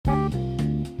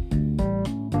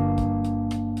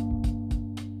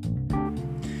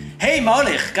היי, מה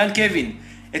הולך? כאן קווין.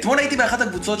 אתמול הייתי באחת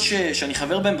הקבוצות שאני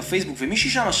חבר בהן בפייסבוק, ומישהי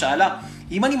שם שאלה,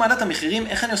 אם אני מעלה את המחירים,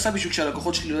 איך אני עושה בשביל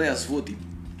שהלקוחות שלי לא יעזבו אותי?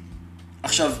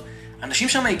 עכשיו, אנשים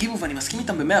שם הגיבו, ואני מסכים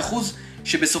איתם ב100%,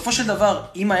 שבסופו של דבר,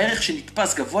 אם הערך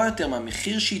שנתפס גבוה יותר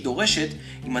מהמחיר שהיא דורשת,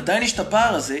 אם עדיין יש את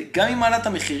הפער הזה, גם אם מעלה את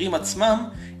המחירים עצמם,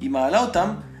 היא מעלה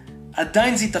אותם,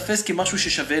 עדיין זה יתפס כמשהו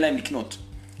ששווה להם לקנות.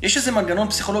 יש איזה מנגנון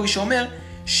פסיכולוגי שאומר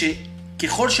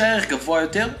שככל שהערך גבוה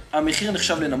יותר, המחיר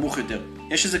נחשב לנמוך יותר.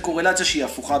 יש איזו קורלציה שהיא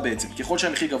הפוכה בעצם. ככל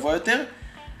שהמחיר גבוה יותר,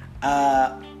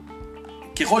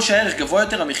 ככל שהערך גבוה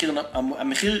יותר,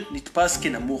 המחיר נתפס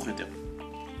כנמוך יותר.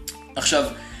 עכשיו,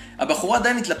 הבחורה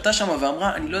עדיין התלבטה שם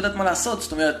ואמרה, אני לא יודעת מה לעשות.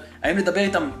 זאת אומרת, האם לדבר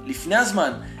איתם לפני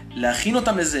הזמן, להכין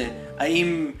אותם לזה,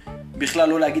 האם בכלל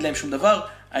לא להגיד להם שום דבר,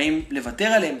 האם לוותר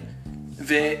עליהם.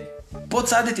 ופה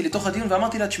צעדתי לתוך הדיון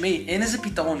ואמרתי לה, תשמעי, אין איזה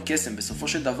פתרון קסם. בסופו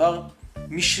של דבר,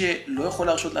 מי שלא יכול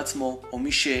להרשות לעצמו, או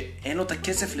מי שאין לו את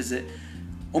הכסף לזה,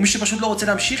 או מי שפשוט לא רוצה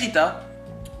להמשיך איתה,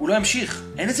 הוא לא ימשיך.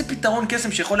 אין איזה פתרון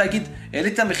קסם שיכול להגיד,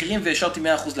 העליתי את המחירים והשארתי 100%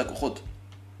 לקוחות.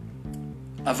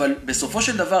 אבל בסופו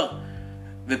של דבר,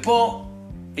 ופה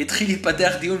התחיל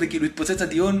להתפתח דיון וכאילו התפוצץ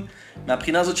הדיון,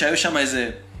 מהבחינה הזאת שהיו שם איזה,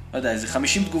 לא יודע, איזה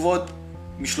 50 תגובות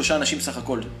משלושה אנשים סך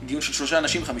הכל. דיון של 3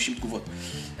 אנשים, 50 תגובות.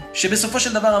 שבסופו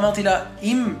של דבר אמרתי לה,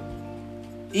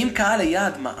 אם קהל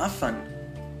היעד מאפן,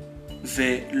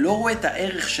 ולא רואה את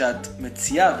הערך שאת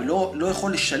מציעה ולא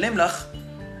יכול לשלם לך,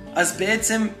 אז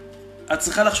בעצם את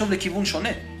צריכה לחשוב לכיוון שונה.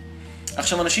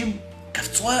 עכשיו אנשים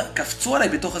קפצו עליי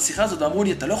בתוך השיחה הזאת ואמרו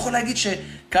לי, אתה לא יכול להגיד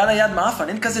שקהל היעד מאפן,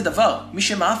 אין כזה דבר. מי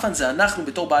שמאפן זה אנחנו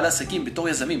בתור בעלי עסקים, בתור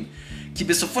יזמים. כי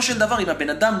בסופו של דבר,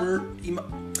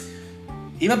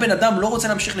 אם הבן אדם לא רוצה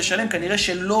להמשיך לשלם, כנראה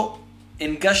שלא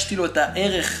הנגשתי לו את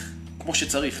הערך כמו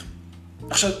שצריך.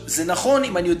 עכשיו, זה נכון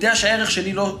אם אני יודע שהערך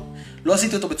שלי לא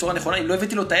עשיתי אותו בצורה נכונה, אם לא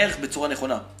הבאתי לו את הערך בצורה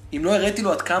נכונה. אם לא הראיתי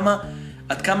לו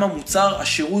עד כמה מוצר,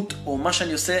 השירות או מה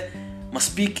שאני עושה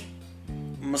מספיק,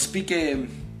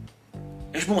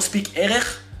 יש בו מספיק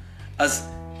ערך, אז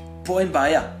פה אין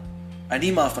בעיה.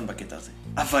 אני מאפן בקטע הזה.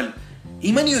 אבל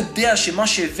אם אני יודע שמה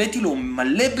שהבאתי לו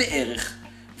מלא בערך,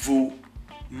 והוא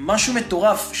משהו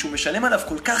מטורף, שהוא משלם עליו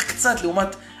כל כך קצת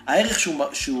לעומת הערך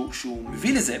שהוא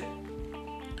מביא לזה,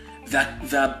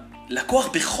 והלקוח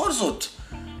בכל זאת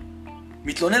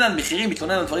מתלונן על מחירים,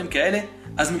 מתלונן על דברים כאלה,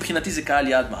 אז מבחינתי זה קהל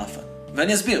יעד מאפן.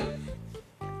 ואני אסביר.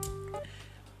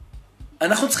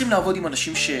 אנחנו צריכים לעבוד עם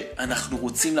אנשים שאנחנו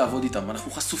רוצים לעבוד איתם.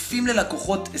 אנחנו חשופים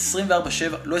ללקוחות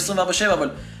 24/7, לא 24/7, אבל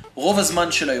רוב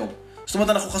הזמן של היום. זאת אומרת,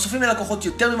 אנחנו חשופים ללקוחות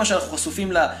יותר ממה שאנחנו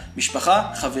חשופים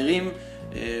למשפחה, חברים,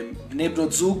 בני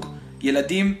בנות זוג,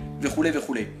 ילדים וכו'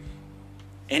 וכו'.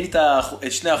 אין לי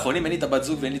את שני האחרונים, אין לי את הבת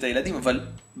זוג ואין לי את הילדים, אבל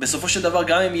בסופו של דבר,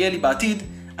 גם אם יהיה לי בעתיד,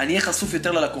 אני אהיה חשוף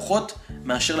יותר ללקוחות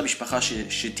מאשר למשפחה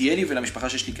שתהיה לי ולמשפחה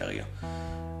שיש לי כרגע.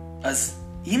 אז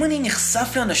אם אני נחשף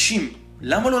לאנשים,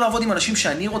 למה לא לעבוד עם אנשים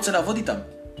שאני רוצה לעבוד איתם?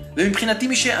 ומבחינתי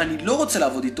מי שאני לא רוצה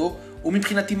לעבוד איתו, הוא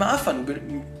מבחינתי מאפן,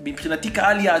 הוא מבחינתי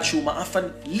קהל יעד שהוא מאפן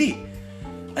לי.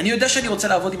 אני יודע שאני רוצה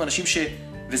לעבוד עם אנשים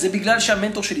וזה בגלל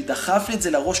שהמנטור שלי דחף לי את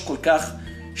זה לראש כל כך,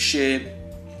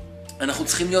 שאנחנו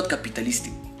צריכים להיות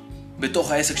קפיטליסטים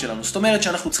בתוך העסק שלנו. זאת אומרת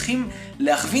שאנחנו צריכים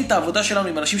להכווין את העבודה שלנו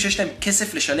עם אנשים שיש להם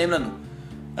כסף לשלם לנו.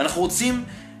 אנחנו רוצים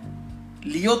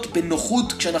להיות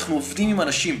בנוחות כשאנחנו עובדים עם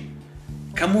אנשים.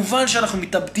 כמובן שאנחנו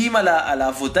מתאבדים על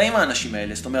העבודה עם האנשים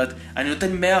האלה. זאת אומרת, אני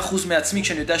נותן 100% מעצמי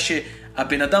כשאני יודע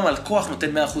שהבן אדם על כוח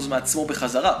נותן 100% מעצמו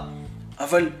בחזרה.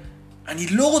 אבל אני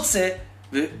לא רוצה,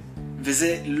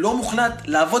 וזה לא מוחלט,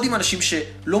 לעבוד עם אנשים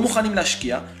שלא מוכנים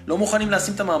להשקיע, לא מוכנים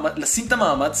לשים את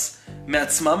המאמץ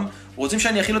מעצמם, רוצים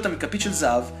שאני אכיל אותם מכפית של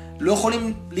זהב, לא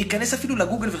יכולים להיכנס אפילו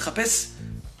לגוגל ולחפש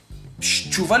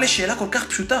תשובה לשאלה כל כך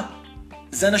פשוטה.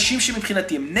 זה אנשים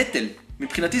שמבחינתי הם נטל.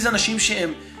 מבחינתי זה אנשים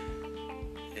שהם,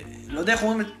 לא יודע איך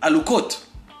אומרים, עלוקות.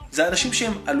 זה אנשים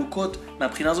שהם עלוקות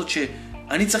מהבחינה הזאת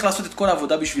שאני צריך לעשות את כל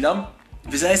העבודה בשבילם,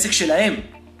 וזה העסק שלהם.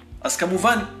 אז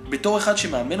כמובן, בתור אחד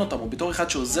שמאמן אותם, או בתור אחד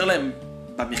שעוזר להם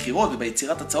במחירות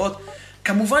וביצירת הצעות,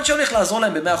 כמובן שאני הולך לעזור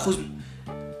להם ב100%.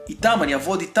 איתם, אני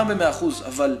אעבוד איתם ב100%,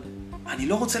 אבל אני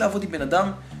לא רוצה לעבוד עם בן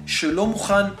אדם שלא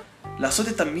מוכן לעשות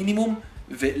את המינימום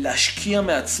ולהשקיע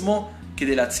מעצמו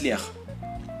כדי להצליח.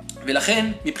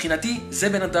 ולכן, מבחינתי, זה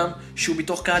בן אדם שהוא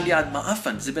מתוך קהל יעד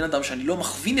מאפן, זה בן אדם שאני לא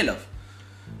מכווין אליו.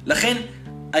 לכן,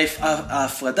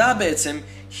 ההפרדה בעצם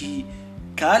היא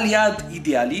קהל יעד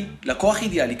אידיאלי, לקוח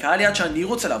אידיאלי, קהל יעד שאני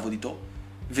רוצה לעבוד איתו,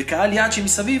 וקהל יעד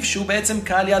שמסביב שהוא בעצם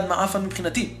קהל יעד מאפן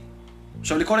מבחינתי.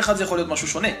 עכשיו, לכל אחד זה יכול להיות משהו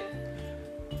שונה.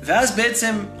 ואז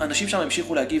בעצם אנשים שם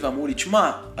המשיכו להגיב ואמרו לי,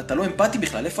 תשמע, אתה לא אמפתי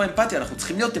בכלל, איפה האמפתיה? אנחנו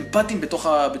צריכים להיות אמפתיים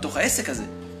בתוך העסק הזה.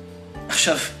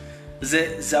 עכשיו,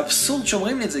 זה אבסורד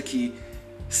שאומרים לי את זה, כי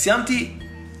סיימתי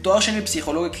תואר שני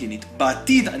בפסיכולוגיה קלינית.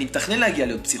 בעתיד אני מתכנן להגיע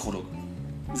להיות פסיכולוג.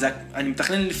 אני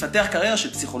מתכנן לפתח קריירה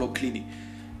של פסיכולוג קליני.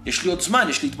 יש לי עוד זמן,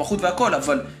 יש לי התמחות והכל,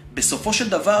 אבל בסופו של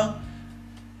דבר,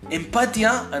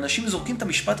 אמפתיה, אנשים זורקים את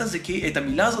המשפט הזה, את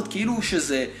המילה הזאת, כאילו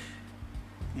שזה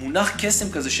מונח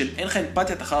קסם כזה של אין לך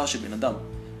אמפתיה תחר של בן אדם.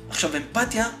 עכשיו,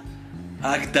 אמפתיה,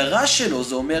 ההגדרה שלו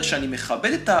זה אומר שאני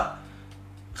מכבד את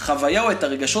החוויה או את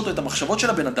הרגשות או את המחשבות של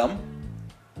הבן אדם,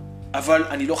 אבל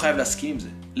אני לא חייב להסכים עם זה.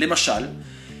 למשל,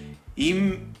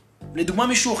 אם לדוגמה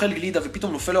מישהו אוכל גלידה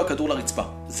ופתאום נופל לו הכדור לרצפה,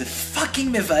 זה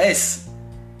פאקינג מבאס,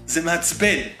 זה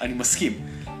מעצבן, אני מסכים.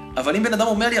 אבל אם בן אדם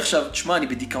אומר לי עכשיו, תשמע, אני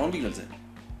בדיכאון בגלל זה,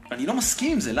 אני לא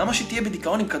מסכים עם זה, למה שתהיה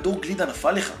בדיכאון אם כדור גלידה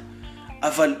נפל לך?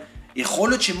 אבל יכול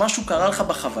להיות שמשהו קרה לך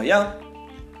בחוויה,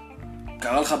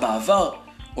 קרה לך בעבר,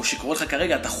 או שקורה לך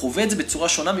כרגע, אתה חווה את זה בצורה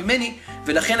שונה ממני,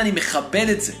 ולכן אני מכבד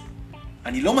את זה.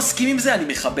 אני לא מסכים עם זה, אני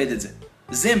מכבד את זה.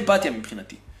 זה אמפתיה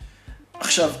מבחינתי.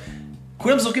 עכשיו,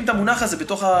 כולם זורקים את המונח הזה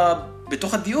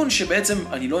בתוך הדיון שבעצם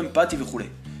אני לא אמפתי וכו'.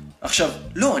 עכשיו,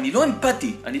 לא, אני לא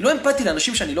אמפתי. אני לא אמפתי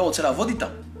לאנשים שאני לא רוצה לעבוד איתם.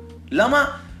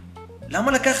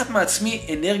 למה לקחת מעצמי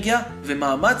אנרגיה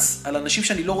ומאמץ על אנשים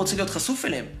שאני לא רוצה להיות חשוף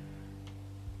אליהם?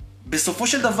 בסופו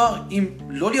של דבר, אם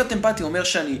לא להיות אמפתי אומר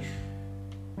שאני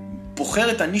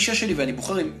בוחר את הנישה שלי ואני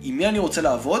בוחר עם מי אני רוצה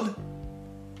לעבוד,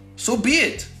 so be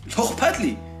it, לא אכפת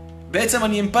לי. בעצם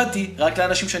אני אמפתי רק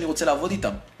לאנשים שאני רוצה לעבוד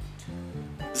איתם.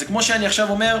 זה כמו שאני עכשיו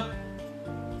אומר,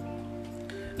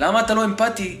 למה אתה לא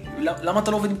אמפתי? למה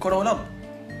אתה לא עובד עם כל העולם?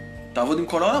 תעבוד עם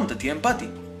כל העולם, אתה תהיה אמפתי.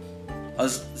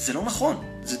 אז זה לא נכון.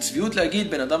 זה צביעות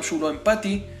להגיד בן אדם שהוא לא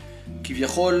אמפתי,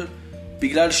 כביכול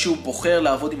בגלל שהוא בוחר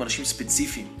לעבוד עם אנשים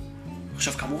ספציפיים.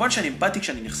 עכשיו, כמובן שאני אמפתי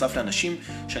כשאני נחשף לאנשים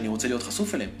שאני רוצה להיות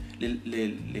חשוף אליהם.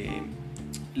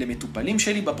 למטופלים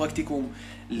שלי בפרקטיקום,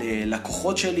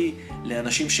 ללקוחות שלי,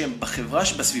 לאנשים שהם בחברה,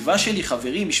 בסביבה שלי,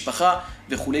 חברים, משפחה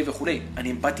וכו' וכו'.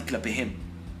 אני אמפתי כלפיהם.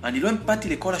 אני לא אמפתי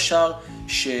לכל השאר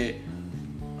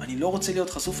שאני לא רוצה להיות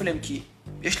חשוף אליהם, כי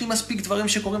יש לי מספיק דברים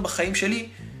שקורים בחיים שלי,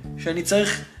 שאני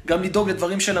צריך גם לדאוג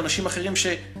לדברים של אנשים אחרים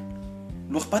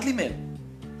שלא אכפת לי מהם,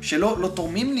 שלא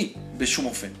תורמים לי בשום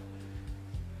אופן.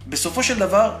 בסופו של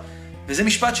דבר, וזה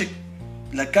משפט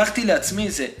שלקחתי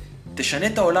לעצמי, זה תשנו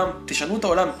את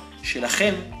העולם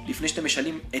שלכם לפני שאתם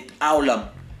משנים את העולם.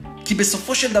 כי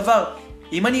בסופו של דבר,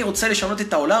 אם אני רוצה לשנות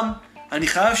את העולם, אני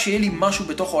חייב שיהיה לי משהו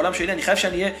בתוך העולם שלי,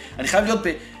 אני חייב להיות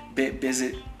באיזה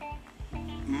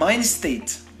mind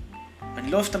state.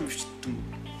 אני לא אוהב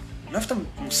את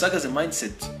המושג הזה,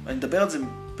 mindset. אני אדבר על זה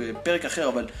בפרק אחר,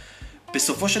 אבל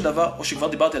בסופו של דבר, או שכבר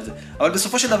דיברתי על זה, אבל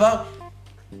בסופו של דבר,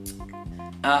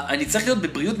 אני צריך להיות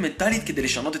בבריאות מנטלית כדי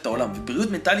לשנות את העולם.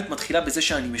 ובריאות מנטלית מתחילה בזה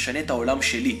שאני משנה את העולם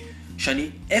שלי.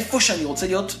 איפה שאני רוצה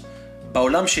להיות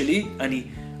בעולם שלי,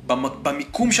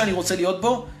 במיקום שאני רוצה להיות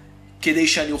בו, כדי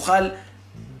שאני אוכל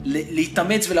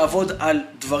להתאמץ ולעבוד על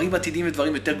דברים עתידיים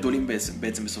ודברים יותר גדולים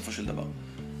בעצם בסופו של דבר.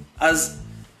 אז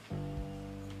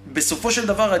בסופו של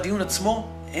דבר הדיון עצמו,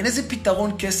 אין איזה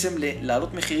פתרון קסם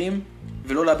לעלות מחירים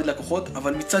ולא לאבד לקוחות,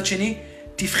 אבל מצד שני,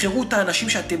 תבחרו את האנשים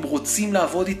שאתם רוצים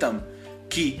לעבוד איתם.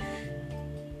 כי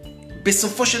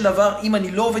בסופו של דבר, אם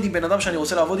אני לא עובד עם בן אדם שאני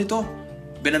רוצה לעבוד איתו,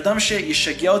 בן אדם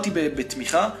שישגע אותי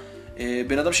בתמיכה,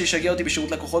 בן אדם שישגע אותי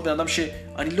בשירות לקוחות, בן אדם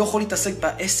שאני לא יכול להתעסק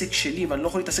בעסק שלי, ואני לא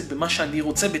יכול להתעסק במה שאני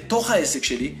רוצה בתוך העסק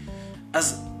שלי,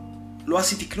 אז לא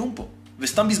עשיתי כלום פה.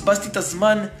 וסתם בזבזתי את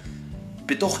הזמן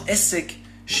בתוך עסק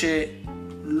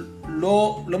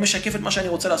שלא משקף את מה שאני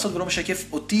רוצה לעשות, ולא משקף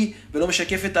אותי, ולא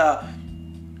משקף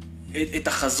את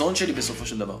החזון שלי בסופו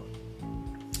של דבר.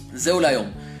 זהו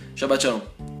להיום. שבת שלום.